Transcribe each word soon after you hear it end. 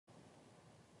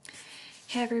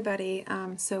Hey everybody,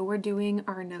 so we're doing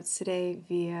our notes today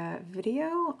via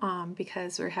video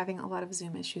because we're having a lot of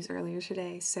Zoom issues earlier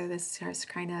today, so this is just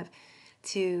kind of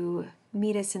to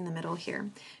meet us in the middle here.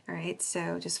 All right,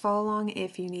 so just follow along.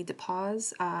 If you need to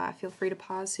pause, feel free to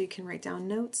pause so you can write down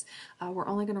notes. We're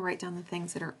only going to write down the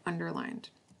things that are underlined.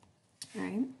 All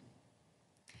right,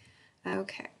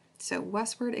 okay. So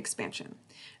westward expansion.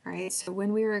 All right, so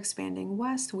when we are expanding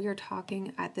west, we are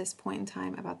talking at this point in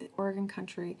time about the Oregon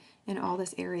Country and all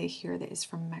this area here that is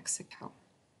from Mexico.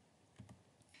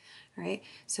 All right,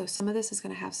 so some of this is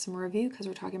going to have some review because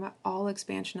we're talking about all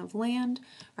expansion of land,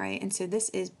 right? And so this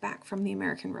is back from the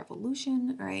American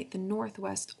Revolution, all right? The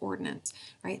Northwest Ordinance,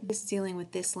 right? This is dealing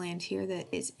with this land here that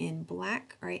is in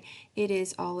black, right? It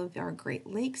is all of our Great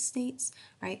Lakes states,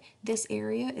 right? This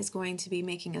area is going to be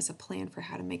making us a plan for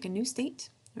how to make a new state,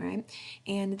 right?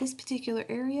 And this particular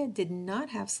area did not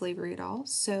have slavery at all,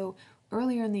 so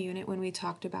earlier in the unit when we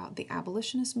talked about the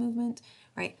abolitionist movement,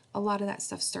 right, a lot of that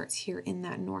stuff starts here in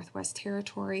that Northwest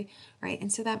Territory, right,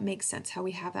 and so that makes sense how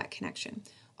we have that connection.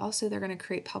 Also, they're going to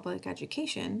create public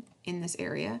education in this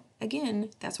area. Again,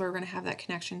 that's where we're going to have that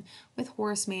connection with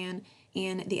Horace Mann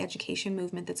and the education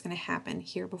movement that's going to happen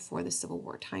here before the Civil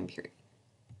War time period.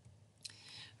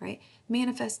 Right?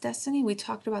 Manifest Destiny, we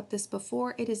talked about this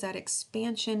before. It is that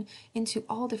expansion into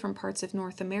all different parts of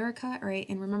North America, right?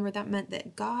 And remember that meant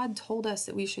that God told us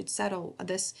that we should settle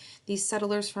this. These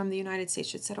settlers from the United States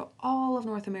should settle all of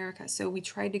North America. So we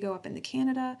tried to go up into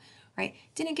Canada, right?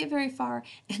 Didn't get very far.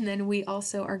 And then we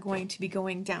also are going to be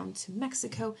going down to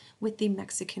Mexico with the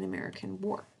Mexican-American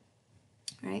War.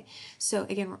 Right, so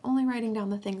again, we're only writing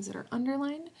down the things that are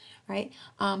underlined, right?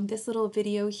 This little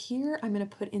video here, I'm going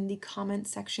to put in the comment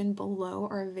section below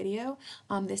our video.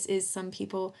 This is some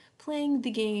people playing the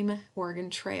game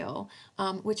Oregon Trail,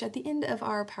 which at the end of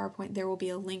our PowerPoint, there will be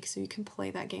a link so you can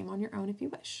play that game on your own if you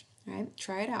wish, right?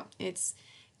 Try it out. It's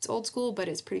old school, but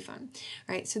it's pretty fun.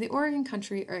 All right, so the Oregon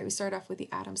Country, all right, we start off with the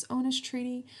Adams-Onis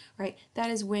Treaty, right? That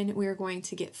is when we're going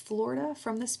to get Florida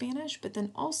from the Spanish, but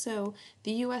then also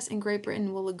the U.S. and Great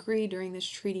Britain will agree during this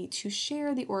treaty to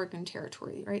share the Oregon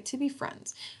Territory, right, to be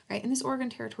friends, right? And this Oregon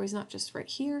Territory is not just right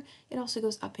here, it also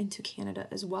goes up into Canada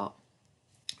as well.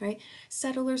 Right,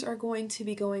 settlers are going to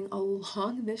be going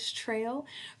along this trail,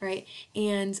 right,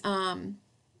 and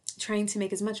trying to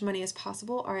make as much money as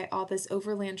possible. All right, all this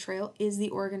overland trail is the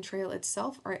Oregon Trail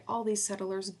itself. All right, all these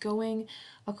settlers going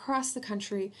across the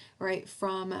country, right,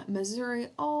 from Missouri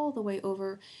all the way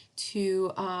over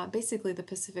to basically the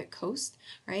Pacific coast,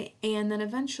 right? And then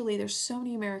eventually there's so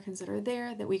many Americans that are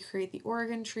there that we create the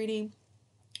Oregon Treaty,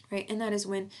 right? And that is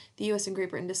when the U.S. and Great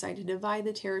Britain decide to divide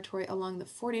the territory along the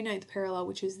 49th parallel,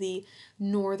 which is the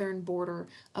northern border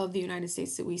of the United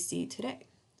States that we see today.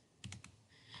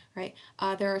 Right,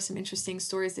 there are some interesting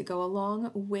stories that go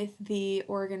along with the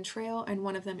Oregon Trail, and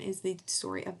one of them is the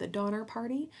story of the Donner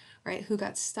Party, right, who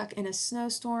got stuck in a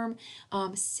snowstorm,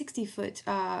 60-foot,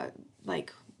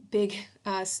 like, big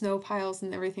snow piles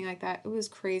and everything like that. It was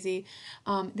crazy.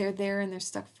 They're there and they're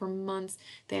stuck for months.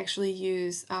 They actually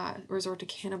resort to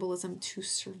cannibalism to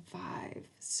survive.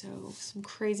 So some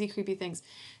crazy, creepy things.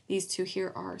 These two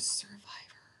here are survivors.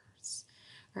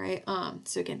 All right,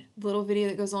 so again, little video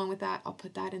that goes along with that, I'll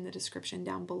put that in the description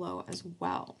down below as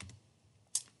well.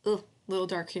 Ugh, little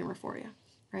dark humor for you,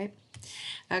 right?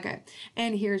 Okay,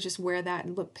 and here's just where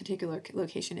that particular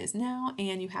location is now,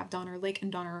 and you have Donner Lake and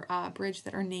Donner Bridge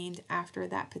that are named after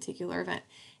that particular event.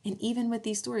 And even with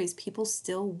these stories, people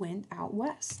still went out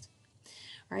west.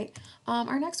 Right.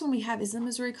 Our next one we have is the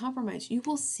Missouri Compromise. You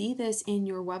will see this in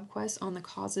your web quest on the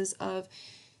causes of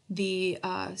the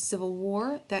Civil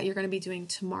War that you're going to be doing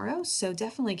tomorrow, so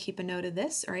definitely keep a note of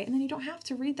this, all right? And then you don't have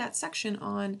to read that section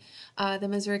on the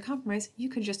Missouri Compromise. You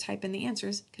can just type in the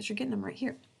answers because you're getting them right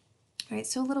here. All right,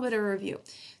 so a little bit of a review.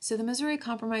 So the Missouri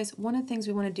Compromise, one of the things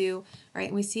we want to do, all right,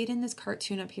 and we see it in this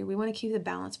cartoon up here, we want to keep the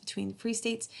balance between free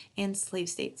states and slave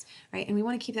states, right? And we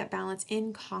want to keep that balance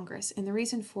in Congress. And the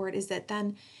reason for it is that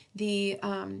then the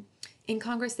in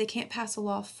Congress, they can't pass a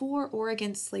law for or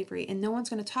against slavery, and no one's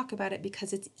going to talk about it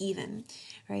because it's even,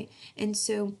 right? And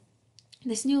so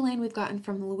this new land we've gotten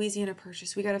from the Louisiana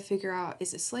Purchase, we got to figure out,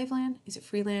 is it slave land? Is it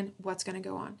free land? What's going to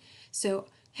go on? So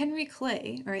Henry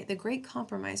Clay, all right, the great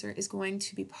compromiser, is going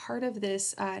to be part of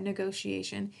this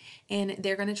negotiation, and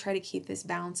they're going to try to keep this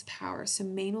balance of power. So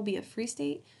Maine will be a free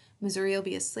state, Missouri will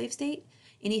be a slave state,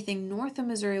 anything north of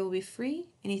Missouri will be free,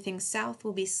 anything south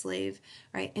will be slave,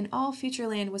 right? And all future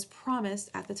land was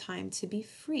promised at the time to be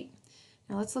free.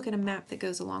 Now let's look at a map that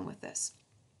goes along with this.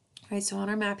 All right, so on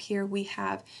our map here, we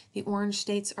have the orange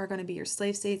states are going to be your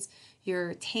slave states,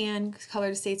 your tan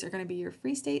colored states are going to be your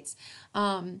free states.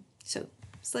 So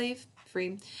slave,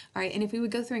 free. All right, and if we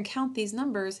would go through and count these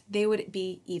numbers, they would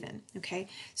be even, okay?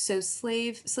 So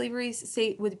slavery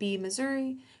state would be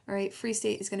Missouri, all right, free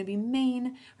state is going to be Maine,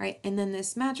 all right, and then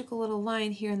this magical little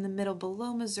line here in the middle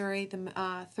below Missouri, the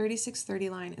 3630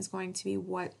 line is going to be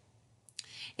what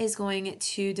is going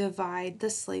to divide the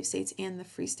slave states and the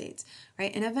free states,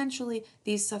 right? And eventually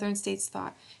these southern states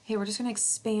thought, hey, we're just going to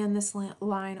expand this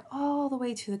line all the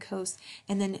way to the coast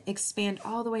and then expand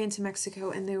all the way into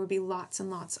Mexico, and there would be lots and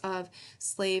lots of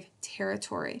slave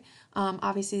territory.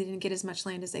 Obviously, they didn't get as much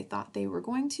land as they thought they were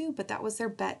going to, but that was their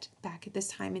bet back at this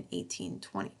time in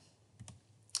 1820.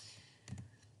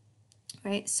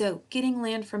 Right, so getting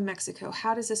land from Mexico,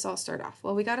 how does this all start off?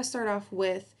 Well, we got to start off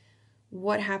with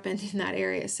what happened in that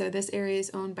area. So this area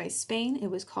is owned by Spain.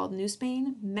 It was called New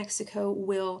Spain. Mexico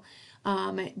will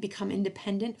become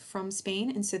independent from Spain,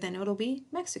 and so then it'll be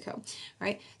Mexico,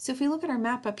 right? So if we look at our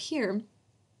map up here,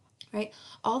 right,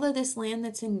 all of this land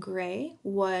that's in gray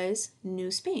was New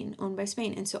Spain, owned by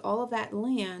Spain, and so all of that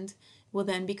land will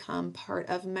then become part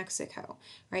of Mexico,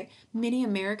 right? Many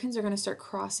Americans are going to start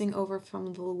crossing over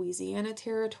from the Louisiana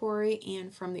territory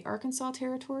and from the Arkansas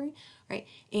territory, right?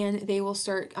 And they will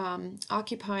start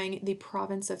occupying the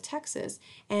province of Texas,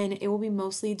 and it will be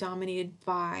mostly dominated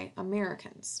by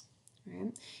Americans,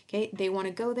 right? Okay, they want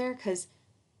to go there because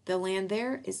the land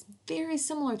there is very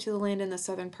similar to the land in the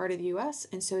southern part of the U.S.,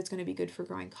 and so it's going to be good for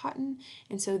growing cotton,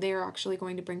 and so they're actually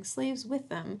going to bring slaves with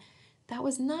them. That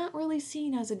was not really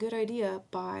seen as a good idea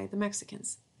by the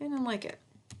Mexicans. They didn't like it.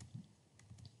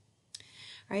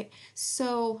 Right?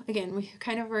 So again, we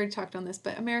kind of already talked on this,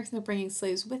 but Americans are bringing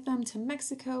slaves with them to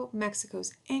Mexico.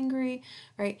 Mexico's angry,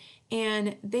 right?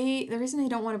 And the reason they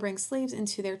don't want to bring slaves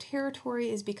into their territory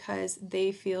is because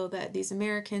they feel that these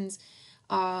Americans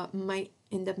might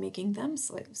end up making them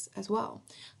slaves as well,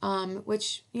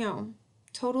 which, you know,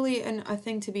 totally a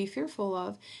thing to be fearful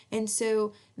of. And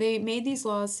so they made these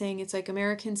laws saying it's like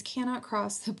Americans cannot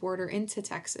cross the border into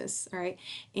Texas, right?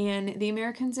 And the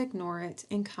Americans ignore it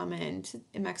and come into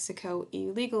Mexico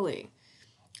illegally.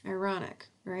 Ironic,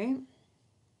 right?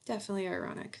 Definitely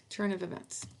ironic. Turn of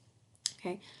events.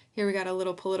 Okay, here we got a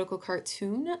little political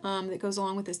cartoon that goes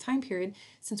along with this time period.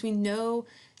 Since we know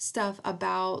stuff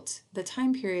about the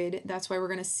time period, that's why we're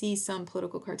going to see some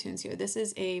political cartoons here. This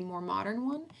is a more modern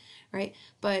one, right?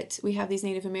 But we have these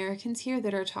Native Americans here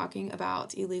that are talking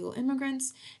about illegal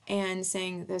immigrants and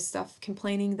saying this stuff,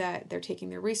 complaining that they're taking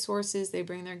their resources, they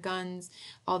bring their guns,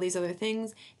 all these other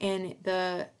things. And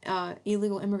the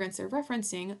illegal immigrants they're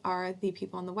referencing are the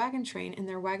people on the wagon train, and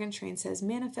their wagon train says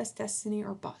manifest destiny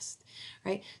or bust,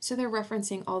 right? So they're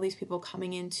referencing all these people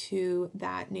coming into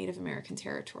that Native American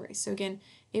territory. So again,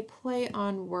 a play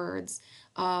on words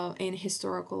and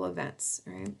historical events,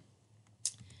 right?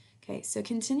 Okay, so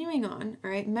continuing on,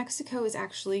 all right, Mexico is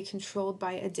actually controlled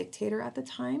by a dictator at the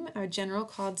time, a general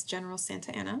called General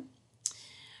Santa Anna,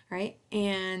 right?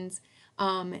 And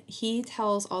he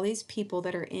tells all these people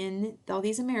that are in, all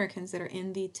these Americans that are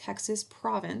in the Texas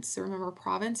province, so remember,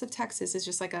 province of Texas is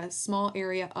just like a small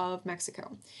area of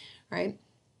Mexico, right?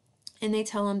 And they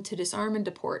tell them to disarm and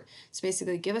deport. So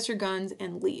basically, give us your guns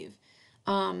and leave.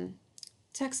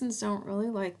 Texans don't really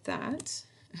like that.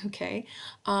 Okay,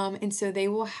 and so they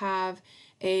will have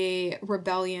a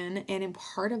rebellion, and in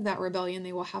part of that rebellion,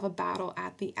 they will have a battle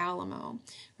at the Alamo,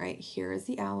 right? Here is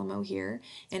the Alamo here,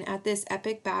 and at this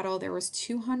epic battle, there was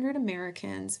 200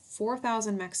 Americans,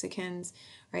 4,000 Mexicans,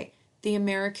 right? The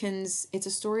Americans, it's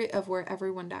a story of where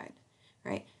everyone died,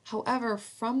 right? However,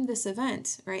 from this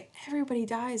event, right, everybody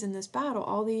dies in this battle,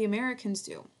 all the Americans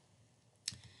do.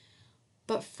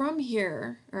 But from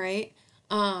here, right,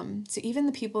 so even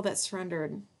the people that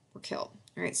surrendered were killed.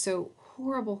 All right, so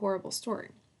horrible, horrible story.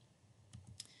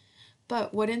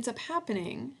 But what ends up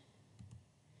happening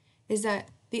is that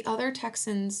the other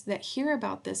Texans that hear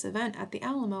about this event at the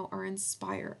Alamo are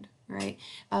inspired, right,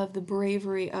 of the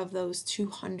bravery of those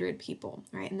 200 people,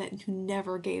 right, and that who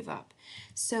never gave up.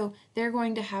 So they're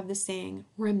going to have the saying,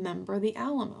 remember the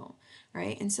Alamo,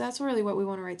 right? And so that's really what we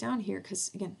want to write down here because,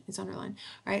 again, it's underlined,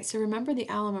 right? So remember the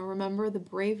Alamo, remember the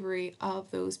bravery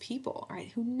of those people,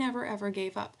 right, who never ever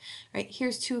gave up, right?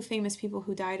 Here's two famous people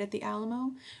who died at the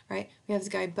Alamo, right? We have this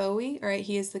guy Bowie, right?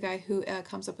 He is the guy who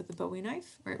comes up with the Bowie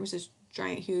knife, right, which is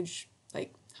giant, huge,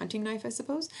 like, hunting knife, I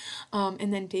suppose.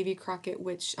 And then Davy Crockett,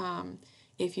 which,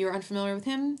 if you're unfamiliar with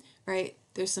him, right,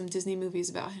 there's some Disney movies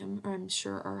about him, I'm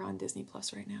sure are on Disney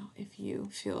Plus right now, if you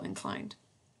feel inclined.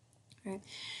 Right?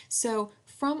 So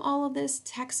from all of this,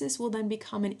 Texas will then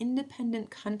become an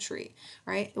independent country,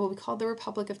 right? It will be called the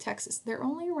Republic of Texas. They're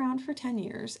only around for 10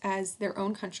 years as their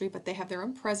own country, but they have their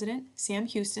own president, Sam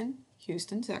Houston,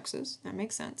 Houston, Texas. That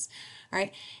makes sense,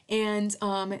 right? And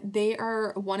they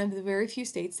are one of the very few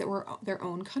states that were their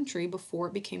own country before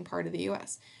it became part of the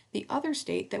U.S. The other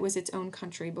state that was its own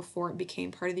country before it became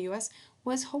part of the U.S.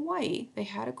 was Hawaii. They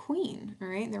had a queen, all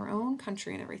right, their own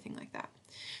country and everything like that.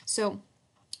 So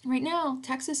right now,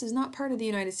 Texas is not part of the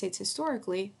United States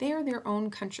historically. They are their own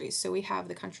countries. So we have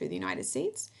the country of the United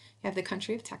States, you have the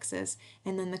country of Texas,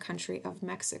 and then the country of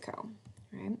Mexico,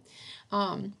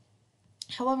 right?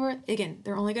 However, again,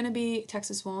 they're only going to be,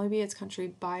 Texas will only be its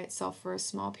country by itself for a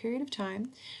small period of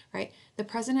time, right? The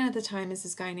president at the time is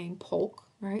this guy named Polk,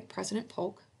 right? President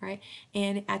Polk, right?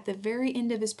 And at the very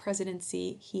end of his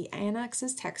presidency, he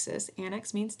annexes Texas.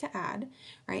 Annex means to add,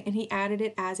 right? And he added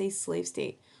it as a slave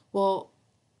state. Well,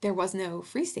 there was no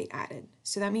free state added.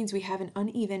 So that means we have an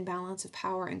uneven balance of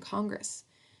power in Congress.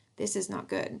 This is not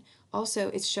good. Also,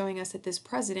 it's showing us that this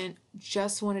president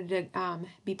just wanted to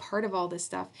be part of all this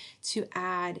stuff to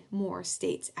add more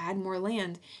states, add more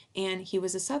land. And he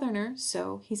was a Southerner,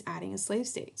 so he's adding a slave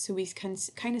state. So we can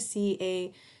kind of see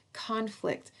a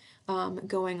conflict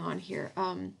going on here.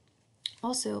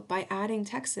 Also, by adding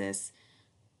Texas,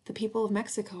 the people of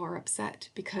Mexico are upset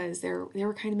because they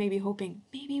were kind of maybe hoping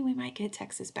maybe we might get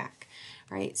Texas back,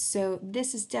 right? So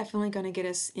this is definitely going to get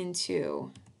us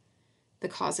into the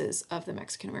causes of the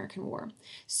Mexican-American War.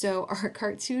 So our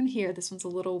cartoon here, this one's a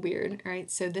little weird,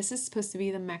 right? So this is supposed to be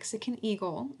the Mexican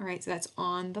eagle, all right? So that's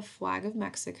on the flag of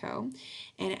Mexico,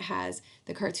 and it has,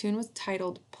 the cartoon was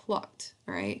titled Plucked,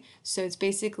 all right? So it's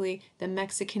basically the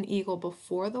Mexican eagle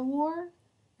before the war,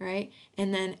 right?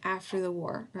 And then after the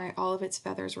war, right? All of its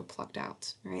feathers were plucked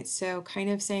out, right? So kind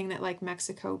of saying that like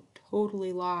Mexico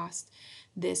totally lost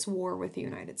this war with the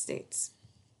United States.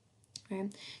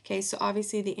 Okay, so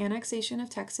obviously the annexation of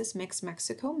Texas makes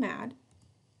Mexico mad,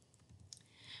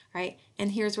 right?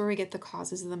 And here's where we get the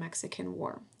causes of the Mexican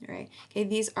War, right? Okay,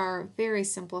 these are very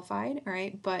simplified, all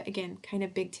right? But again, kind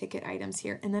of big ticket items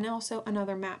here. And then also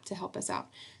another map to help us out.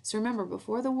 So remember,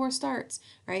 before the war starts,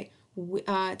 right,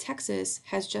 Texas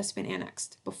has just been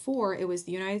annexed. Before, it was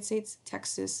the United States,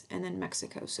 Texas, and then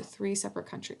Mexico. So 3 separate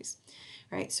countries,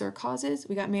 right? So our causes,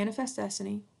 we got manifest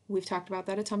destiny. We've talked about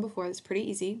that a ton before. It's pretty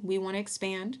easy. We want to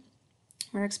expand.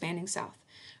 We're expanding south,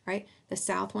 right? The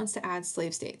South wants to add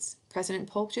slave states. President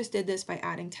Polk just did this by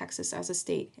adding Texas as a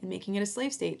state and making it a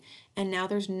slave state, and now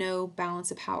there's no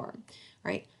balance of power,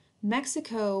 right?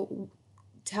 Mexico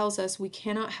tells us we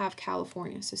cannot have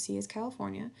California. So C is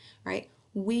California, right?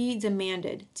 We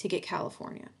demanded to get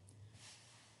California.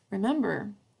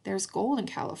 Remember, there's gold in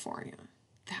California.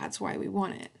 That's why we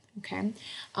want it, okay?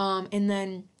 And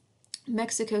then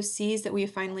Mexico sees that we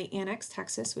have finally annexed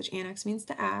Texas, which annex means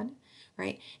to add,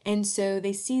 right? And so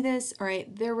they see this, all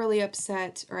right, they're really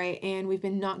upset, right? And we've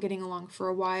been not getting along for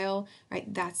a while,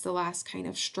 right? That's the last kind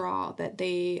of straw that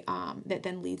they, that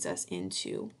then leads us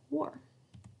into war,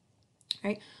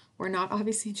 right? We're not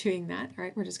obviously doing that,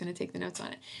 right? We're just going to take the notes on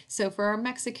it. So for our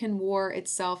Mexican War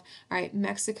itself, all right,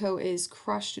 Mexico is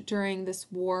crushed during this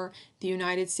war. The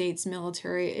United States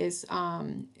military is,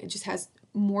 it just has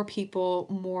more people,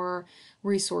 more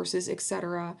resources,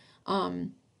 etc.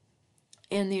 And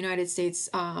the United States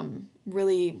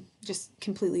really just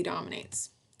completely dominates.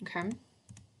 Okay,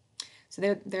 so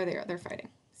they're fighting.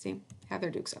 See, have their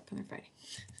dukes up and they're fighting.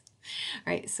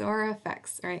 All right, so our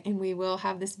effects, all right, and we will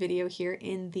have this video here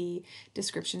in the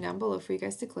description down below for you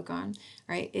guys to click on,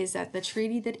 right, is that the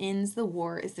treaty that ends the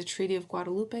war is the Treaty of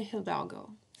Guadalupe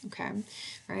Hidalgo, okay,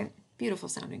 right? Beautiful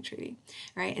sounding treaty,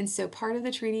 right? And so part of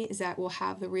the treaty is that we'll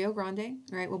have the Rio Grande,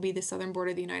 right, will be the southern border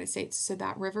of the United States. So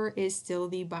that river is still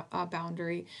the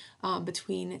boundary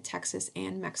between Texas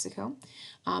and Mexico.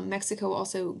 Mexico will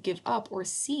also give up or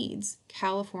cedes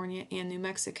California and New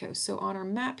Mexico. So on our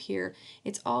map here,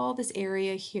 it's all this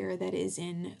area here that is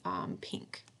in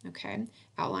pink, okay,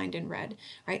 outlined in red,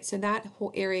 right? So that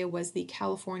whole area was the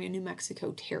California, New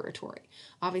Mexico territory.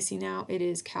 Obviously now it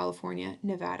is California,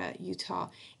 Nevada, Utah,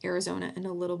 Arizona, and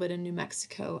a little bit of New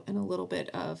Mexico, and a little bit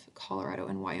of Colorado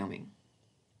and Wyoming.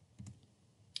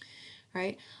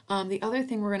 Right? The other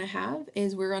thing we're going to have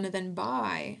is we're going to then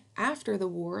buy, after the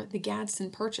war, the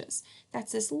Gadsden Purchase.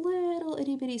 That's this little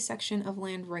itty-bitty section of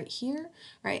land right here,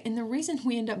 right? And the reason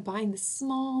we end up buying this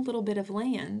small little bit of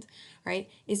land, right,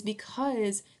 is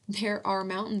because there are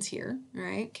mountains here,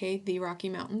 right? Okay, the Rocky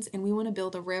Mountains, and we want to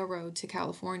build a railroad to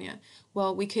California.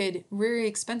 Well, we could very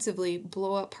expensively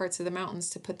blow up parts of the mountains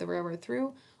to put the railroad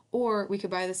through, or we could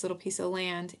buy this little piece of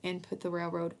land and put the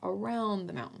railroad around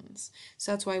the mountains.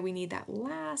 So that's why we need that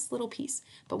last little piece.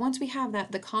 But once we have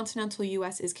that, the continental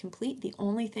US is complete. The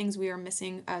only things we are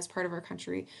missing as part of our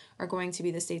country are going to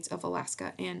be the states of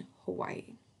Alaska and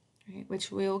Hawaii, right?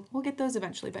 Which we'll get those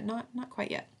eventually, but not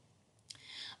quite yet.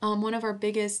 One of our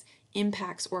biggest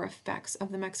impacts or effects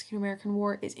of the Mexican-American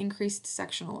War is increased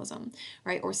sectionalism,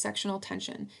 right, or sectional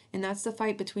tension, and that's the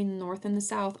fight between the North and the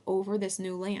South over this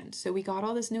new land. So we got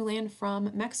all this new land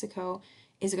from Mexico.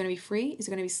 Is it going to be free? Is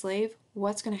it going to be slave?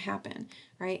 What's going to happen,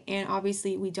 right? And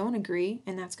obviously we don't agree,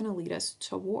 and that's going to lead us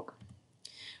to war,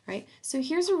 right? So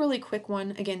here's a really quick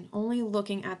one, again, only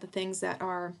looking at the things that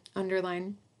are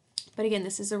underlined. But again,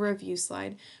 this is a review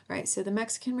slide, right? So the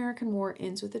Mexican-American War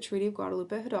ends with the Treaty of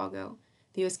Guadalupe Hidalgo.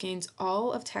 The U.S. gains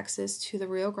all of Texas to the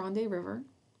Rio Grande River.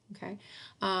 Okay,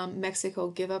 Mexico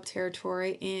give up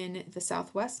territory in the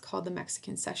Southwest called the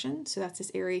Mexican Cession. So that's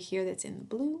this area here that's in the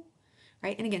blue,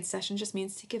 right? And again, cession just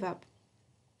means to give up.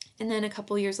 And then a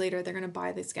couple years later, they're going to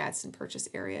buy this Gadsden Purchase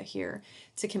area here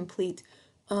to complete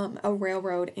a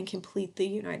railroad and complete the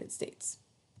United States.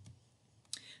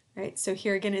 Right, so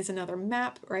here again is another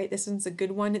map, right? This one's a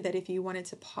good one that if you wanted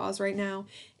to pause right now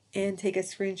and take a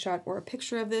screenshot or a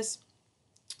picture of this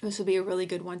would be a really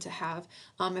good one to have,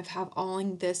 all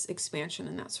in this expansion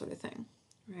and that sort of thing,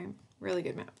 right? Really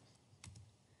good map.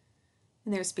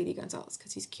 And there's Speedy Gonzales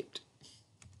because he's cute.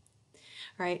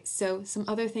 Right, so some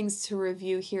other things to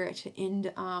review here to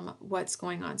end what's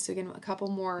going on. So again, a couple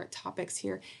more topics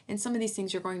here, and some of these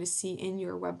things you're going to see in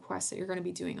your web quest that you're going to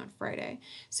be doing on Friday.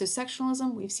 So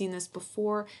sectionalism, we've seen this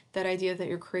before, that idea that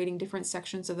you're creating different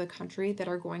sections of the country that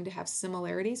are going to have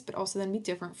similarities, but also then be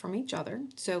different from each other.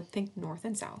 So think North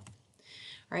and South.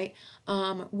 Right,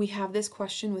 we have this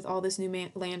question with all this new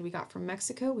land we got from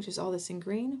Mexico, which is all this in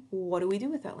green. What do we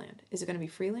do with that land? Is it going to be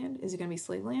free land? Is it going to be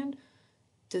slave land?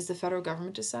 Does the federal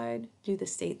government decide? Do the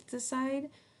states decide?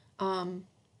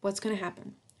 What's going to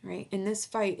happen, right? And this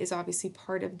fight is obviously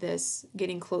part of this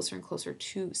getting closer and closer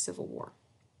to civil war,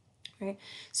 right?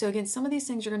 So again, some of these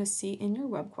things you're going to see in your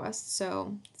web quest.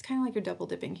 So it's kind of like you're double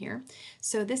dipping here.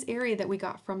 So this area that we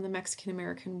got from the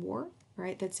Mexican-American War,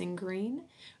 right, that's in green,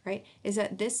 right, is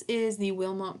that this is the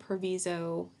Wilmot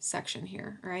Proviso section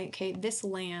here, right? Okay, this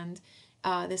land,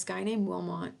 this guy named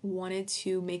Wilmot wanted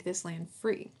to make this land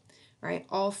free. Right,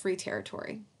 all free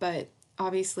territory, but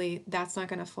obviously that's not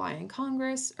going to fly in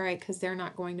Congress, right, because they're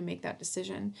not going to make that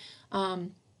decision.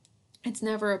 It's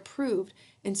never approved,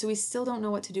 and so we still don't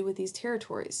know what to do with these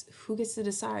territories. Who gets to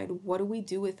decide? What do we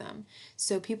do with them?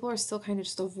 So people are still kind of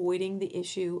just avoiding the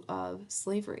issue of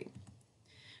slavery,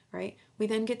 right? We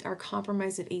then get our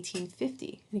Compromise of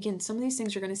 1850. And again, some of these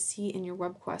things you're going to see in your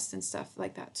web quest and stuff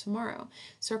like that tomorrow.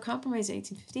 So our Compromise of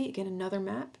 1850, again, another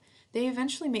map. They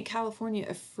eventually make California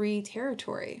a free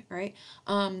territory, right?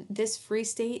 This free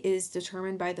state is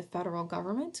determined by the federal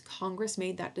government. Congress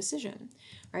made that decision,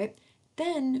 right?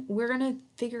 Then we're going to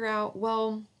figure out,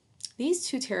 well, these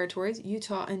two territories,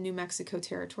 Utah and New Mexico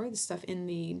territory, the stuff in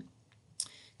the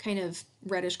kind of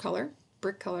reddish color,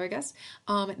 brick color, I guess,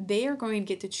 they are going to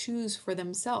get to choose for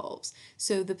themselves.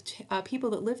 So the people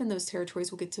that live in those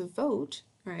territories will get to vote,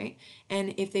 right?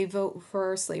 And if they vote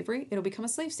for slavery, it'll become a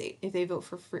slave state. If they vote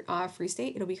for free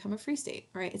state, it'll become a free state,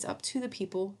 right? It's up to the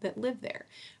people that live there,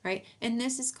 right? And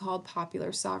this is called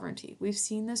popular sovereignty. We've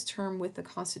seen this term with the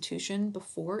Constitution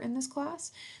before in this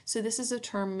class. So this is a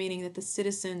term meaning that the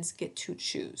citizens get to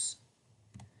choose,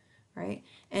 right?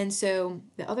 And so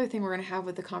the other thing we're going to have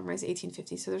with the Compromise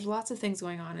 1850, so there's lots of things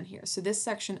going on in here. So this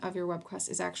section of your web quest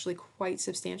is actually quite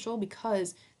substantial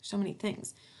because there's so many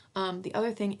things. The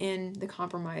other thing in the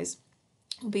Compromise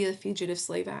will be the Fugitive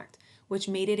Slave Act, which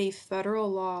made it a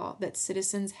federal law that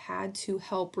citizens had to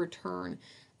help return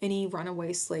any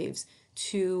runaway slaves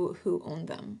to who owned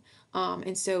them.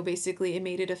 And so basically it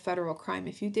made it a federal crime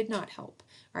if you did not help,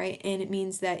 right? And it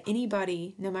means that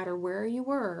anybody, no matter where you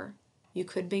were, you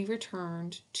could be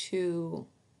returned to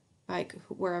like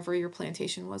wherever your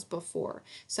plantation was before.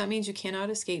 So that means you cannot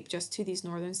escape just to these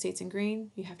northern states in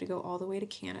green. You have to go all the way to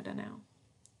Canada now.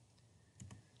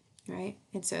 Right,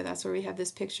 and so that's where we have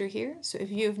this picture here. So if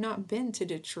you have not been to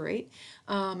Detroit,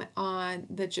 on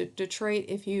the Detroit,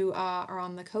 if you are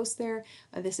on the coast there,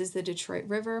 this is the Detroit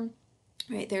River.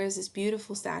 Right, there is this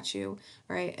beautiful statue,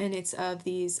 right, and it's of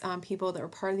these people that were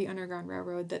part of the Underground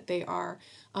Railroad that they are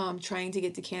trying to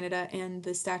get to Canada, and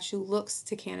the statue looks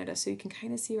to Canada. So you can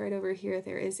kind of see right over here,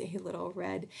 there is a little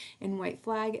red and white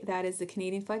flag. That is the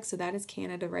Canadian flag, so that is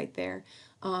Canada right there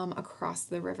across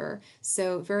the river.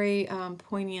 So very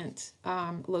poignant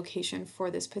location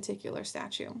for this particular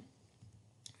statue.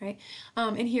 right?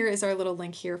 And here is our little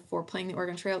link here for playing the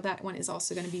Oregon Trail. That one is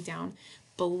also going to be down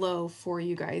below for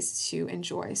you guys to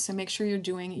enjoy. So make sure you're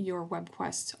doing your web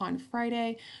quest on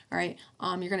Friday. All right.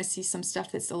 You're going to see some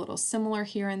stuff that's a little similar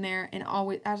here and there. And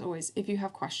always, as always, if you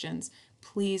have questions,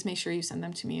 please make sure you send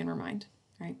them to me and Remind.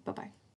 All right. Bye-bye.